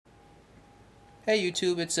Hey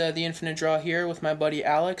YouTube, it's the Infinite Draw here with my buddy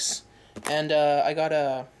Alex, and I got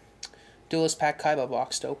a Duelist Pack Kaiba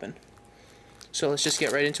box to open. So let's just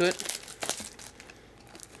get right into it.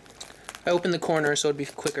 I opened the corner so it'd be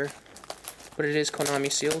quicker, but it is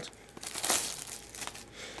Konami sealed.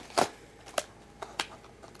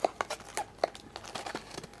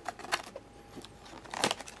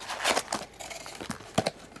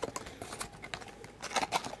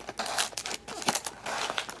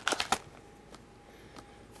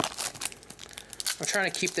 I'm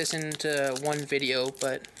trying to keep this into one video,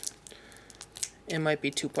 but it might be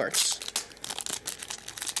two parts.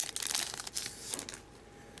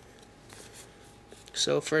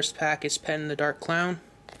 So first pack is Pen the Dark Clown.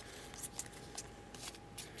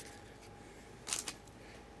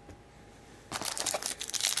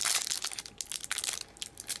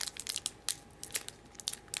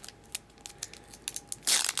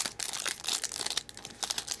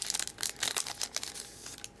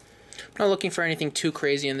 I'm not looking for anything too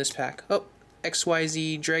crazy in this pack. Oh,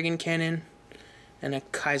 XYZ Dragon Cannon and a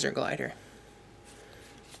Kaiser Glider.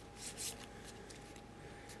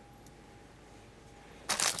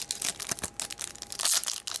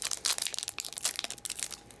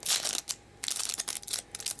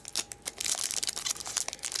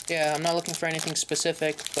 Yeah, I'm not looking for anything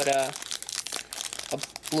specific, but a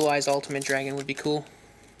Blue Eyes Ultimate Dragon would be cool.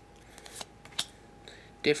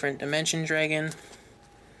 Different Dimension Dragon.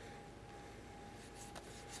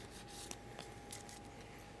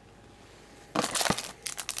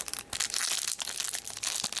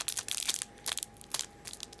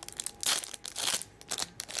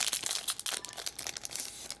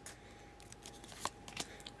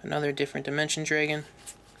 Another Different Dimension Dragon.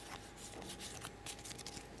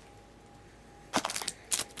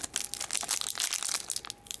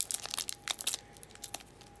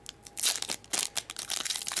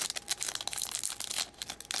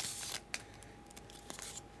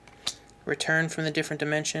 Return from the Different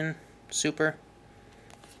Dimension, Super.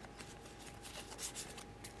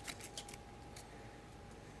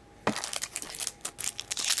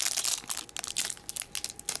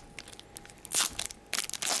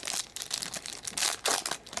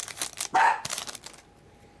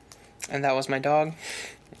 And that was my dog.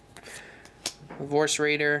 Vorse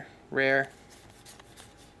Raider, rare.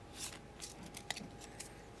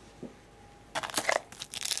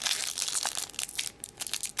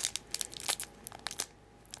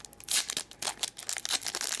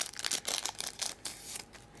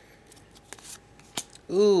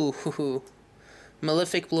 Ooh, hoo hoo.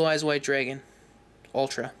 Malefic Blue Eyes White Dragon,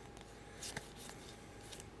 Ultra.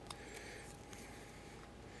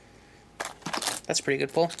 That's a pretty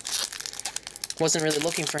good pull. Wasn't really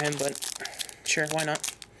looking for him, but sure, why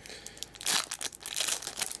not?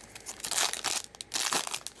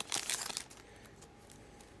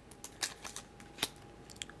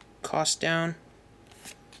 Cost down.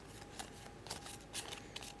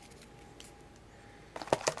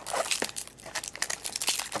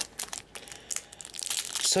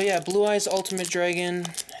 So yeah, Blue Eyes Ultimate Dragon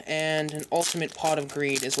and an Ultimate Pot of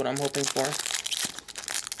Greed is what I'm hoping for.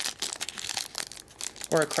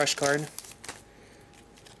 Or a Crush card.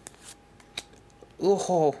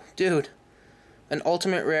 Ooh, dude. An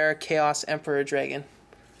Ultimate Rare Chaos Emperor Dragon.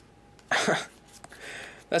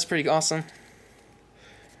 That's pretty awesome.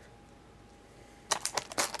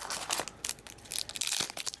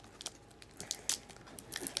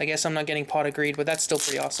 I guess I'm not getting Pot of Greed, but that's still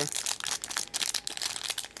pretty awesome.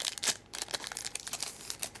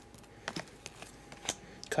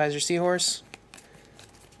 Kaiser Seahorse.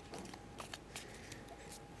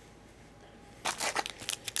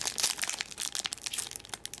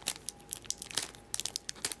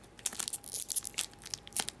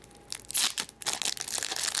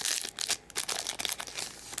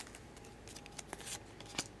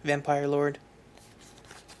 Vampire Lord.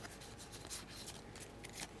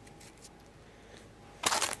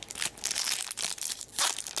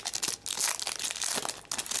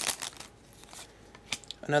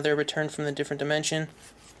 Another Return from the Different Dimension.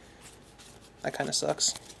 That kind of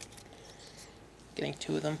sucks. Getting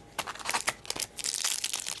two of them.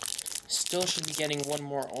 Still should be getting one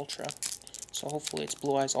more Ultra. So hopefully it's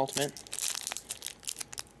Blue Eyes Ultimate.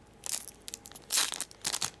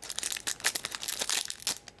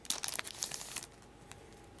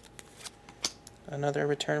 Another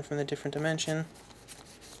Return from the Different Dimension.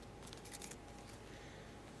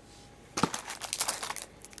 I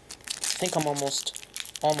think I'm almost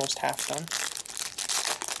half done.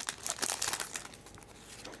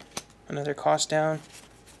 Another cost down.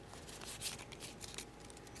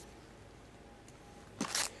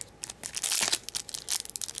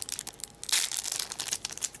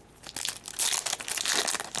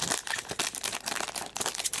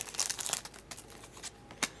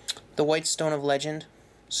 The White Stone of Legend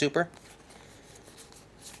Super.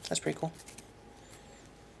 That's pretty cool.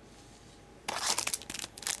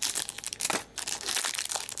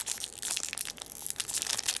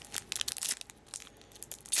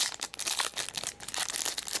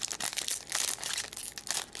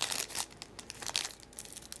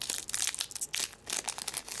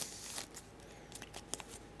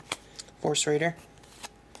 Force Raider.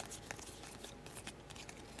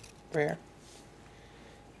 Rare.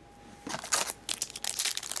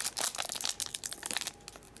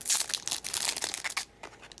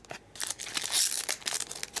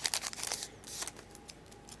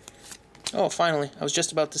 Oh, finally. I was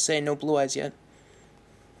just about to say no blue eyes yet.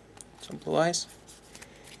 Some blue eyes.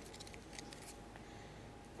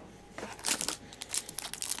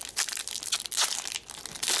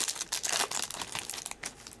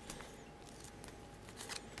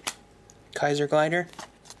 Kaiser Glider.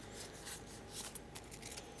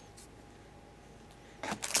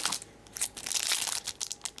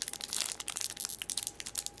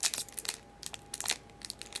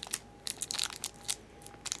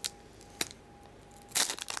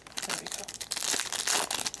 There we go.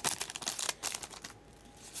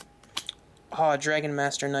 Ah, Dragon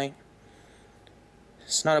Master Knight.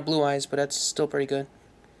 It's not a Blue Eyes, but that's still pretty good.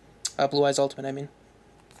 Blue Eyes Ultimate, I mean.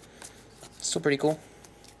 Still pretty cool.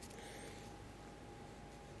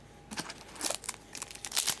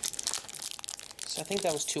 So I think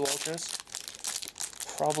that was 2 Ultras.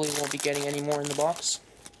 Probably won't be getting any more in the box.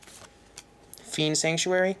 Fiend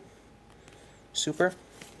Sanctuary. Super.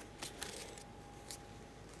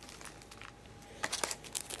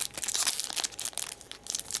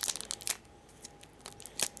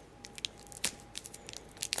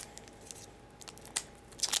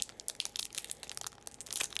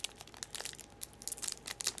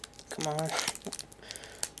 Come on.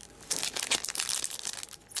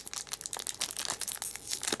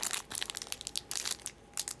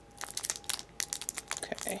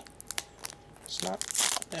 Okay. It's not.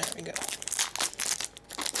 There we go.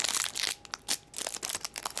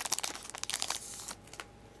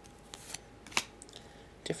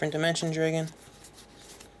 Different Dimension Dragon.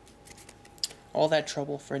 All that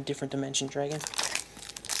trouble for a Different Dimension Dragon.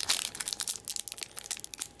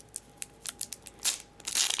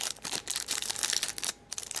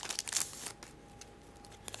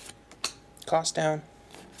 Cost down.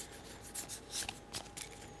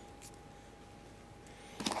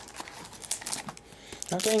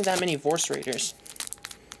 Not getting that many Force Raiders.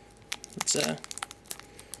 It's a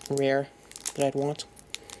rare that I'd want.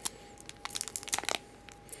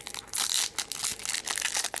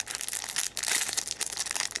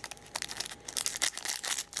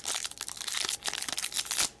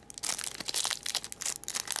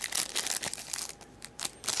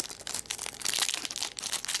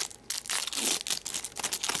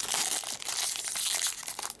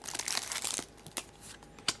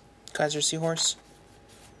 Kaiser Seahorse.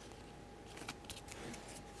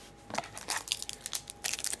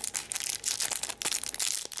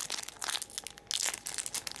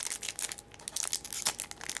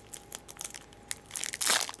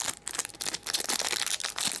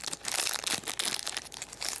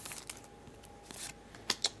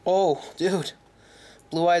 Oh, dude.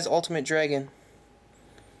 Blue Eyes Ultimate Dragon.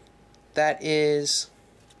 That is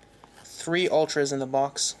 3 Ultras in the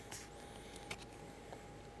box.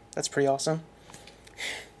 That's pretty awesome.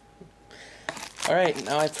 Alright,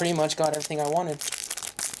 now I pretty much got everything I wanted.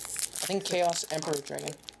 I think Chaos Emperor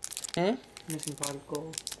Dragon. Missing pot of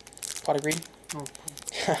gold. Pot of Greed? Oh,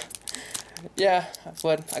 Yeah,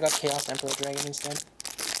 but I got Chaos Emperor Dragon instead.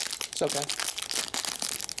 It's okay.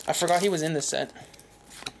 I forgot he was in this set.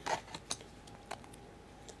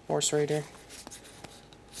 Force Raider.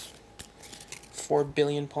 4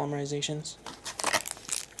 billion polymerizations.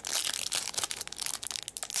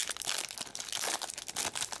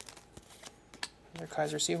 Another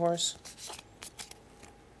Kaiser Seahorse.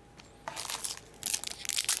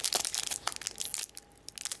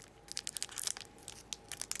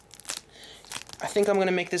 I think I'm going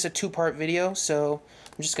to make this a 2-part video, so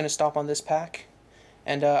I'm just going to stop on this pack,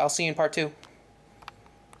 and I'll see you in part 2.